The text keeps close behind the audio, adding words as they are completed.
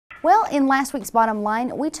Well, in last week's Bottom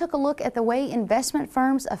Line, we took a look at the way investment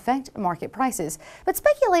firms affect market prices. But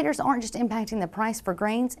speculators aren't just impacting the price for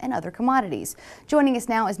grains and other commodities. Joining us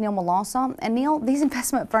now is Neil Melancon. And Neil, these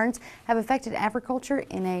investment firms have affected agriculture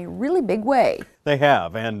in a really big way. They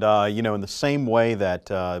have, and in the same way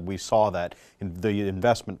that we saw that in the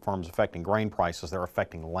investment firms affecting grain prices, they're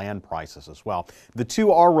affecting land prices as well. The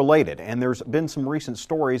two are related, and there's been some recent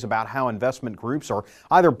stories about how investment groups are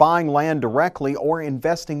either buying land directly or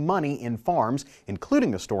investing money in farms,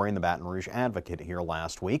 including a story in the Baton Rouge Advocate here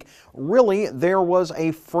last week. Really, there was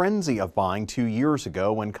a frenzy of buying 2 years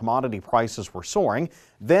ago when commodity prices were soaring.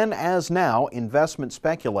 Then, as now, investment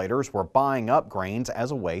speculators were buying up grains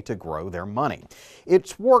as a way to grow their money.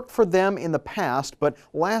 It's worked for them in the past, but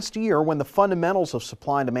last year, when the fundamentals of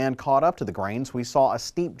supply and demand caught up to the grains, we saw a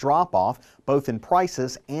steep drop-off both in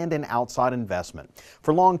prices and in outside investment.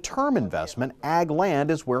 For long-term investment, ag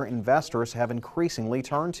land is where investors have increasingly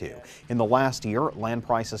turned to. In the last year, land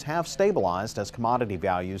prices have stabilized as commodity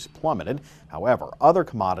values plummeted. However, other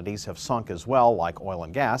commodities have sunk as well, like oil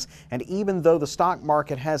and gas, and even though the stock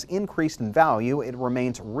market has increased in value, it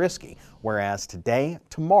remains risky, whereas today,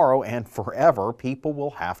 tomorrow, and forever, people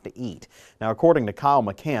will have to eat. Now, according to Kyle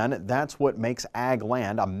McCann, that's what makes ag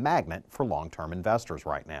land a magnet for long-term investors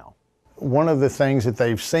right now. One of the things that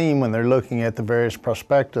they've seen when they're looking at the various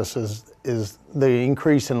prospectuses is the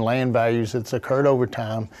increase in land values that's occurred over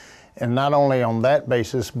time, and not only on that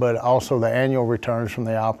basis, but also the annual returns from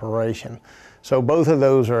the operation. So both of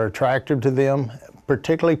those are attractive to them,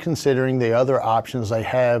 particularly considering the other options they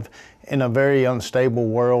have in a very unstable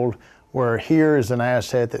world, where here is an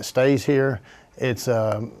asset that stays here, it's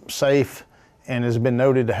safe, and has been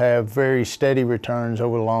noted to have very steady returns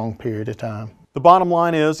over a long period of time. The bottom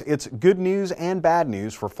line is it's good news and bad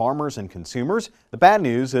news for farmers and consumers. The bad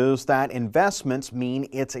news is that investments mean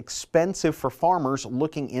it's expensive for farmers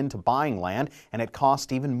looking into buying land, and it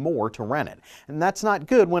costs even more to rent it. And that's not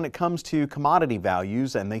good when it comes to commodity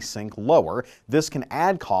values and they sink lower. This can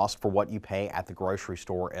add cost for what you pay at the grocery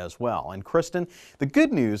store as well. And Kristen, the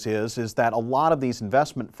good news is that a lot of these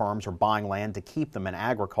investment firms are buying land to keep them in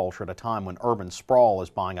agriculture at a time when urban sprawl is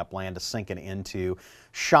buying up land to sink it into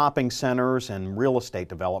shopping centers and real estate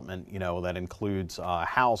development, that includes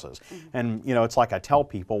houses. And, it's like I tell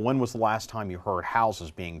people, when was the last time you heard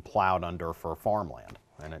houses being plowed under for farmland?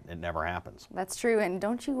 And it never happens. That's true. And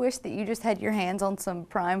don't you wish that you just had your hands on some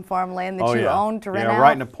prime farmland that you owned to rent out?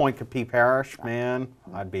 Right in a Point Capee parish, man,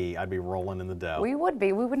 I'd be rolling in the dough. We would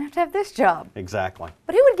be. We wouldn't have to have this job. Exactly.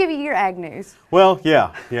 But who would give you your ag news? Well,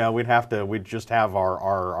 we'd just have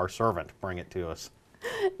our servant bring it to us.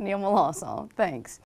 Neil Melancon, thanks.